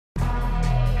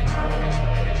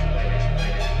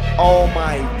Oh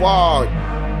my word.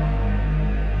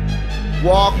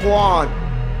 Walk one.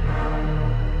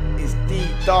 It's D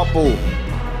double.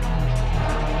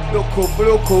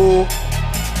 Blue.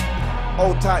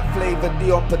 Old type Flava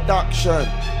D on production.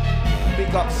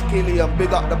 Big up Skilly and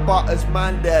big up the Butters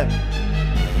man them.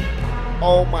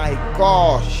 Oh my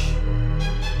gosh.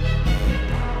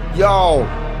 Yo.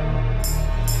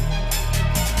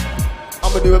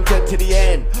 I'ma do them 10 to the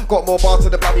end. Got more bars to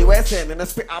the bloody West End. And I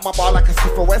spit out my bar like a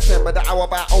stiff for West End. But the hour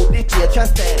about old ditchy a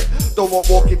chest end. Don't want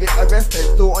walk if it's a rest end.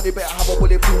 Still only better have a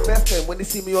bulletproof vest end. When they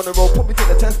see me on the road, put me to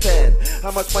the test end.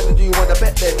 How much money do you wanna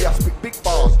bet then? Yeah, I speak big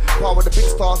bars. Power with the big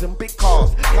stars and big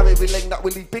cars. Carry every lane that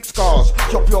will leave big scars.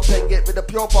 Chop your pen, get rid of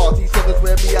pure bars. These sevens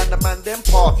where me and the man them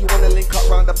part. You wanna link up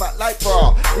round the back like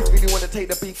bra. If you really wanna take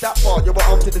the beat that far, you're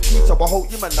arm to the teeth, so I hope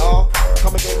you man nah.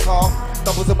 Come again, car.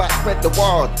 Doubles about spread the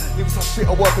word. Lyrics I spit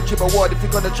a word for jib a word. If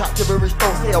you're gonna chat gibberish,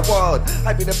 don't say a word.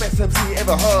 I be the best MC you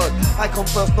ever heard. I come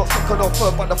first, not second or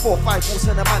third, but the 4-5 will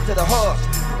send a man to the hearse.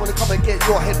 You wanna come and get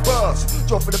your head burst.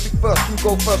 Drop for the big verse, you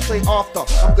go first straight after.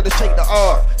 I'm gonna shake the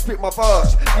earth, spit my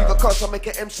verse. Leave a curse, I make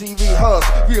an MC rehearse.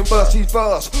 Reimburse his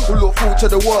verse, we'll look forward to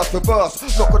the worst reverse.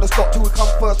 Not gonna stop till we come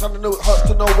first, and I know it hurts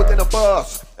to know we're gonna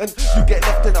burst. And you get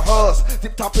left in a hearse,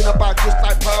 dipped up in a bag just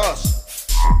like purse.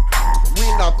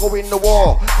 Winner, go in the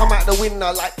war, come out the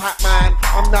winner like Pac-Man.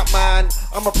 I'm that man,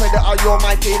 I'm a predator, you're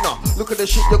my dinner. Look at the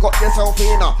shit you got yourself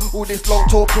in. All this long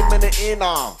talking minute in.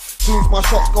 Soon as my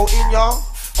shots go in, y'all,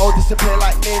 I'll disappear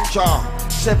like ninja.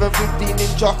 750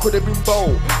 ninja, could have been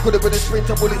bold. Could have been a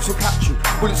sprinter, bullets will catch you.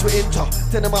 Bullets will enter.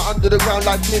 Send them out under the ground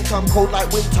like flint, I'm cold like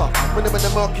winter. When I'm in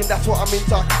the murking, that's what I'm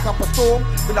into. Kick up a storm,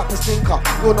 fill up a stinker.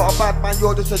 You're not a bad man,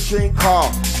 you're just a drinker.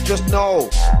 Just know,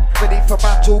 ready for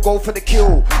battle, go for the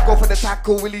kill. Go for the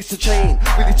tackle, release the chain,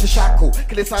 release the shackle.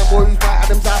 Kill the sign boy, who's my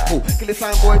Adam's apple. Kill the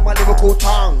sign boy, my lyrical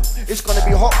tongue. It's gonna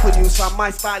be hot for you, son.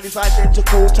 My style is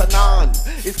identical to none.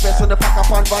 It's best on the pack up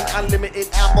and run, unlimited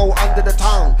ammo under the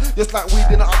tongue. Just like weed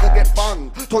in it, I can get bung.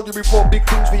 Told you before, big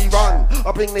things we run.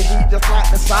 I bring the heat just like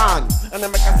the sun. And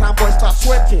then make a sound boy start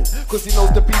sweating, cause he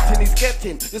knows the beating he's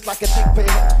getting. Just like a dick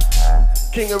pit.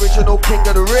 King original, king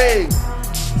of the ring.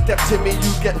 Step to me,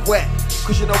 you get wet.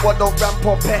 Cause you know what, don't ramp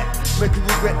or pet. Make you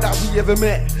regret that we ever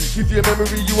met. Give you a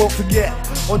memory you won't forget.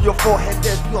 On your forehead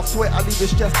there's pure sweat. I leave it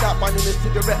stressed out, minding a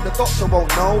cigarette. The doctor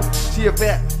won't know. See a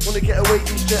vet, wanna get away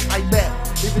each jet, I bet.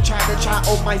 If you try to chat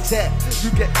on my set, you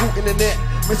get caught in the net.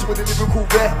 Messing with a lyrical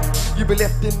vet, you be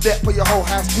left in debt for your whole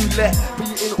house to let. Put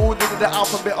you in order to the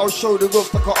alphabet, I'll show the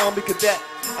ropes like an army cadet.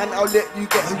 And I'll let you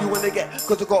get who you wanna get,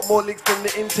 cause I got more links than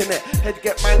the internet. Head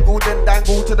get mangled and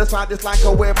dangled to the side just like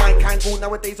a wear my kangle.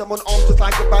 Nowadays I'm on arms just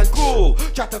like a bangle.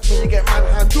 Chat up till you get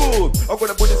manhandled. I've got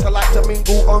the bullets I like to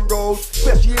mingle on road,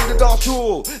 especially in the dark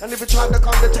shore. And if you try to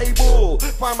come the table,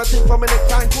 find my thing from an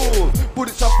rectangle.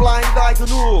 Bullets are flying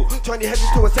diagonal, turn your head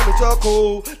into a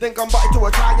semicircle, then come back to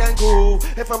a triangle.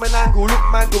 Head from an angle, look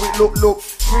man, do it look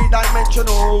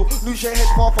 3-dimensional. Lose your head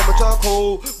far from a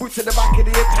circle. Boots in the back of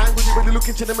the rectangle, you really look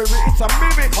into the mirror, it's a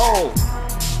miracle.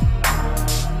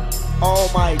 Oh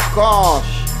my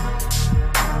gosh.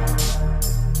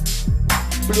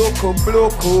 Bloco.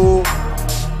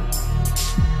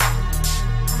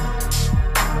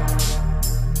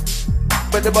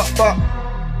 But